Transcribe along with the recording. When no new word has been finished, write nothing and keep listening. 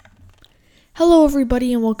Hello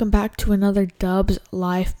everybody and welcome back to another Dubs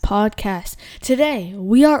Live podcast. Today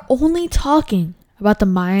we are only talking about the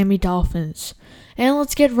Miami Dolphins, and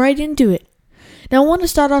let's get right into it. Now I want to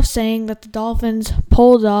start off saying that the Dolphins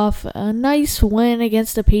pulled off a nice win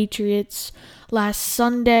against the Patriots last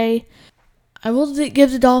Sunday. I will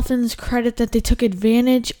give the Dolphins credit that they took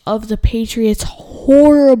advantage of the Patriots'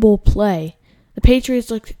 horrible play. The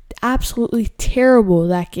Patriots looked absolutely terrible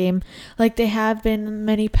that game, like they have been in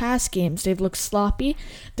many past games. They've looked sloppy.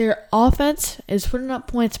 Their offense is putting up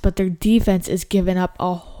points, but their defense is giving up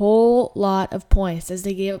a whole lot of points, as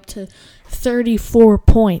they gave up to 34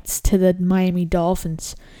 points to the Miami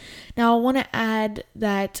Dolphins. Now, I want to add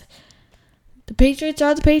that the Patriots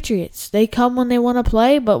are the Patriots. They come when they want to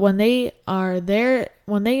play, but when they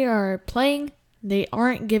are playing, they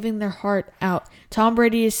aren't giving their heart out. Tom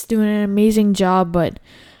Brady is doing an amazing job, but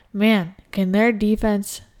man, can their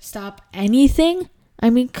defense stop anything? I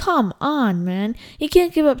mean, come on, man. You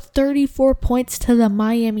can't give up 34 points to the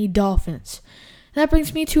Miami Dolphins. That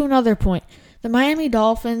brings me to another point. The Miami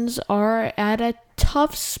Dolphins are at a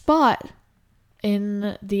tough spot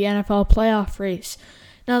in the NFL playoff race.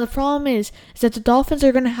 Now, the problem is that the Dolphins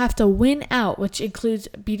are going to have to win out, which includes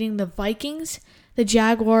beating the Vikings, the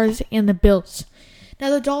Jaguars, and the Bills. Now,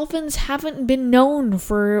 the Dolphins haven't been known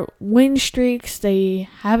for win streaks. They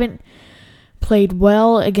haven't played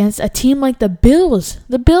well against a team like the Bills.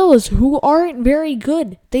 The Bills, who aren't very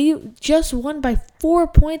good. They just won by 4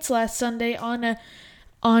 points last Sunday on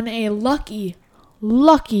a lucky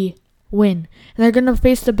win. And they're going to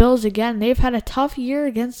face the Bills again. They've had a tough year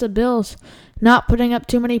against the Bills, not putting up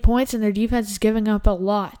too many points, and their defense is giving up a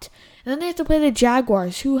lot. And then they have to play the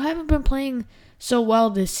Jaguars, who haven't been playing so well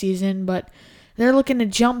this season, but they're looking to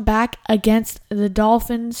jump back against the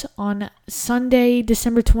Dolphins on Sunday,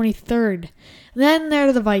 December 23rd. Then there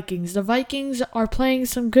are the Vikings. The Vikings are playing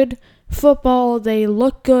some good football. They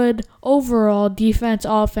look good overall. Defense,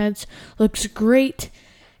 offense looks great.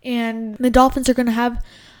 And the Dolphins are going to have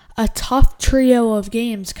a tough trio of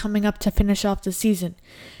games coming up to finish off the season.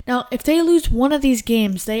 Now, if they lose one of these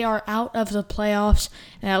games, they are out of the playoffs,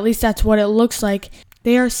 and at least that's what it looks like.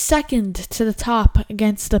 They are second to the top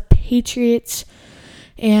against the Patriots.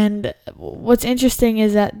 And what's interesting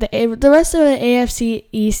is that the rest of the AFC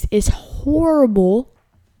East is horrible.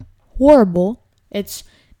 Horrible. It's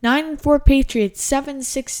 9-4 Patriots,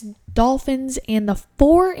 7-6 Dolphins, and the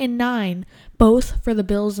 4-9, both for the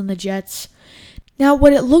Bills and the Jets. Now,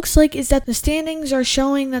 what it looks like is that the standings are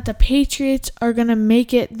showing that the Patriots are going to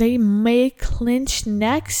make it. They may clinch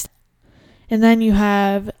next. And then you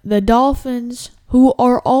have the Dolphins, who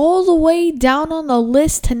are all the way down on the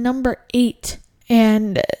list to number 8.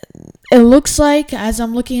 And it looks like, as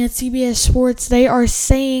I'm looking at CBS Sports, they are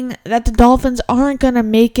saying that the Dolphins aren't going to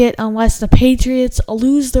make it unless the Patriots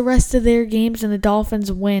lose the rest of their games and the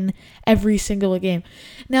Dolphins win every single game.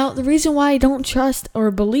 Now, the reason why I don't trust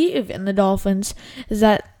or believe in the Dolphins is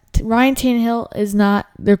that Ryan Tannehill is not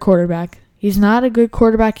their quarterback. He's not a good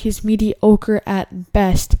quarterback. He's mediocre at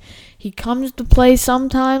best. He comes to play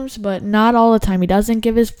sometimes, but not all the time. He doesn't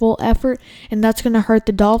give his full effort, and that's going to hurt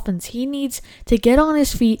the Dolphins. He needs to get on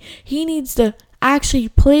his feet. He needs to actually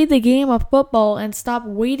play the game of football and stop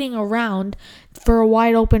waiting around for a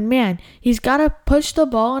wide open man. He's got to push the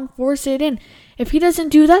ball and force it in. If he doesn't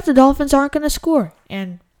do that, the Dolphins aren't going to score.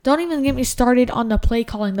 And don't even get me started on the play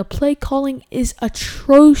calling. The play calling is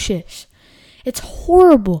atrocious. It's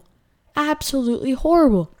horrible. Absolutely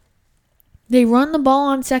horrible. They run the ball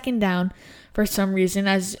on second down for some reason,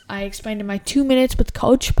 as I explained in my 2 Minutes with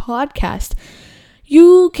Coach podcast.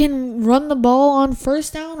 You can run the ball on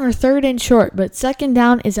first down or third and short, but second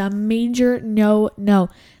down is a major no.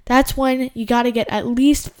 That's when you got to get at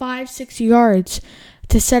least 5-6 yards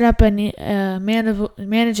to set up a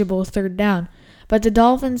manageable third down. But the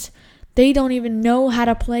Dolphins, they don't even know how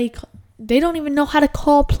to play. They don't even know how to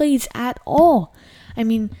call plays at all. I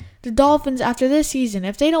mean, the Dolphins, after this season,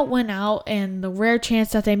 if they don't win out and the rare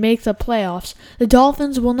chance that they make the playoffs, the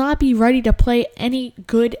Dolphins will not be ready to play any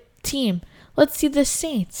good team. Let's see the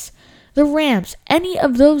Saints, the Rams, any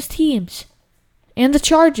of those teams, and the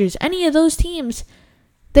Chargers, any of those teams,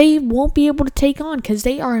 they won't be able to take on because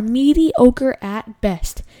they are mediocre at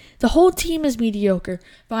best. The whole team is mediocre.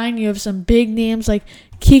 Fine, you have some big names like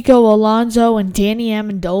Kiko Alonso and Danny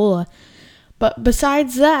Amendola. But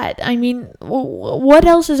besides that, I mean, what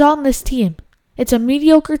else is on this team? It's a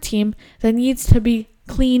mediocre team that needs to be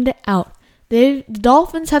cleaned out. The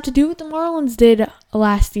Dolphins have to do what the Marlins did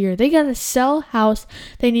last year. They got to sell house.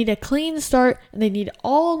 They need a clean start. And they need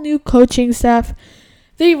all new coaching staff.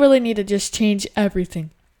 They really need to just change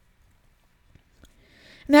everything.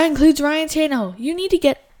 And that includes Ryan Tannehill. You need to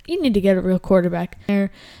get you need to get a real quarterback. The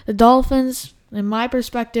Dolphins, in my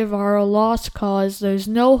perspective, are a lost cause. There's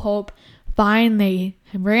no hope. Fine, they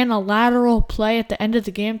ran a lateral play at the end of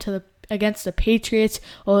the game against the Patriots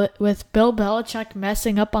with Bill Belichick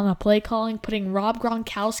messing up on the play calling, putting Rob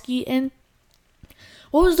Gronkowski in.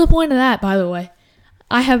 What was the point of that, by the way?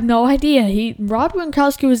 I have no idea. Rob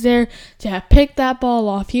Gronkowski was there to pick that ball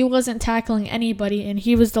off. He wasn't tackling anybody, and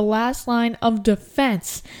he was the last line of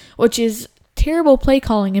defense, which is terrible play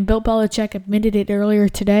calling. And Bill Belichick admitted it earlier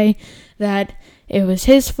today that it was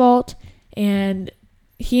his fault, and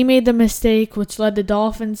he made the mistake, which led the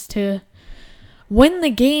Dolphins to win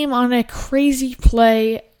the game on a crazy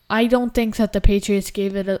play. I don't think that the Patriots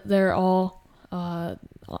gave it their all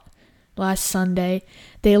last Sunday.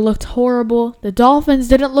 They looked horrible. The Dolphins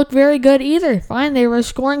didn't look very good either. Fine, they were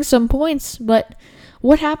scoring some points, but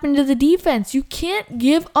what happened to the defense? You can't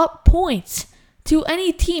give up points to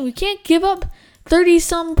any team. You can't give up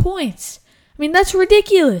 30-some points. I mean, that's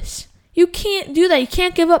ridiculous. You can't do that. You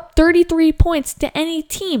can't give up 33 points to any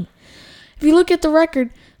team. If you look at the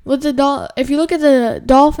record, if you look at the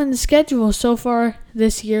Dolphins' schedule so far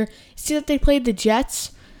this year, you see that they played the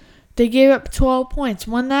Jets. They gave up 12 points,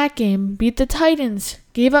 won that game, beat the Titans,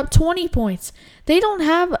 gave up 20 points. They don't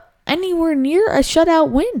have anywhere near a shutout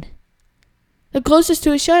win. The closest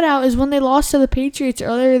to a shutout is when they lost to the Patriots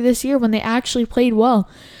earlier this year when they actually played well.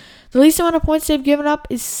 The least amount of points they've given up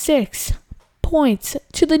is 6 points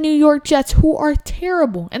to the New York Jets, who are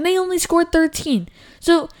terrible, and they only scored 13.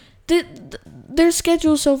 So their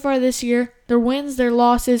schedule so far this year, their wins, their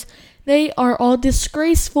losses, they are all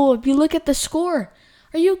disgraceful. If you look at the score,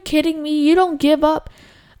 are you kidding me? You don't give up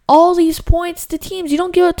all these points to teams. You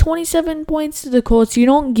don't give up 27 points to the Colts. You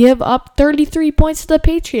don't give up 33 points to the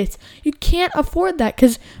Patriots. You can't afford that,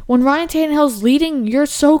 because when Ryan Tannehill's leading your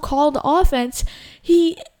so-called offense,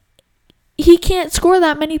 he can't score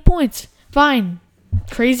that many points. Fine.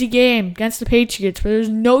 Crazy game against the Patriots where there's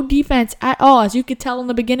no defense at all, as you could tell in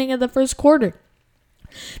the beginning of the first quarter.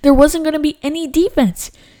 There wasn't going to be any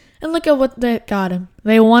defense. And look at what that got him.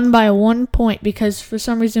 They won by 1 point because for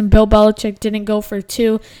some reason Bill Belichick didn't go for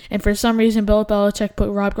 2. And for some reason Bill Belichick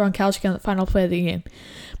put Rob Gronkowski on the final play of the game.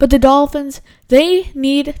 But the Dolphins, they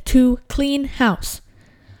need to clean house.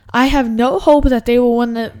 I have no hope that they will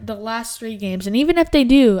win the last 3 games. And even if they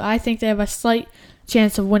do, I think they have a slight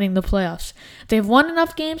chance of winning the playoffs. They've won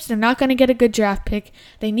enough games. They're not going to get a good draft pick.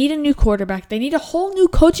 They need a new quarterback. They need a whole new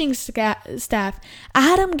coaching staff.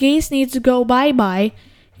 Adam Gase needs to go bye-bye,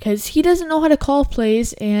 because he doesn't know how to call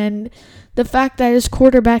plays, and the fact that his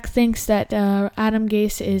quarterback thinks that Adam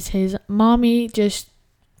Gase is his mommy,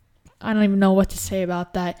 I don't even know what to say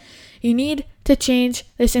about that. You need to change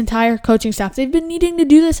this entire coaching staff. They've been needing to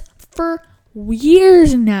do this for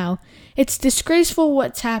years now. It's disgraceful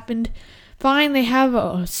what's happened. Fine, they have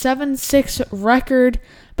a 7-6 record,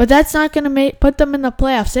 but that's not going to put them in the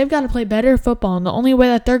playoffs. They've got to play better football, and the only way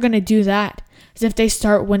that they're going to do that is if they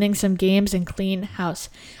start winning some games and clean house.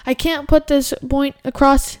 I can't put this point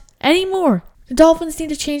across anymore. The Dolphins need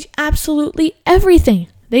to change absolutely everything.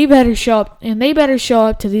 They better show up, and they better show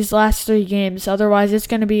up to these last 3 games. Otherwise, it's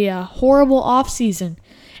going to be a horrible offseason.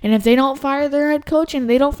 And if they don't fire their head coach and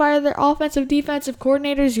they don't fire their offensive, defensive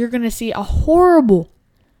coordinators, you're going to see a horrible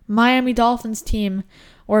Miami Dolphins team,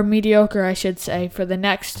 or mediocre, I should say, for the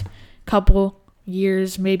next couple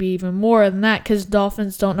years, maybe even more than that, because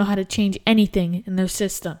Dolphins don't know how to change anything in their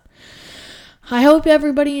system. I hope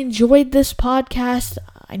everybody enjoyed this podcast.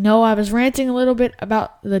 I know I was ranting a little bit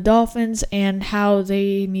about the Dolphins and how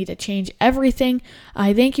they need to change everything.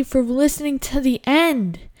 I thank you for listening to the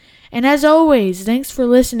end. And as always, thanks for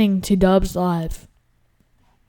listening to Dubs Live.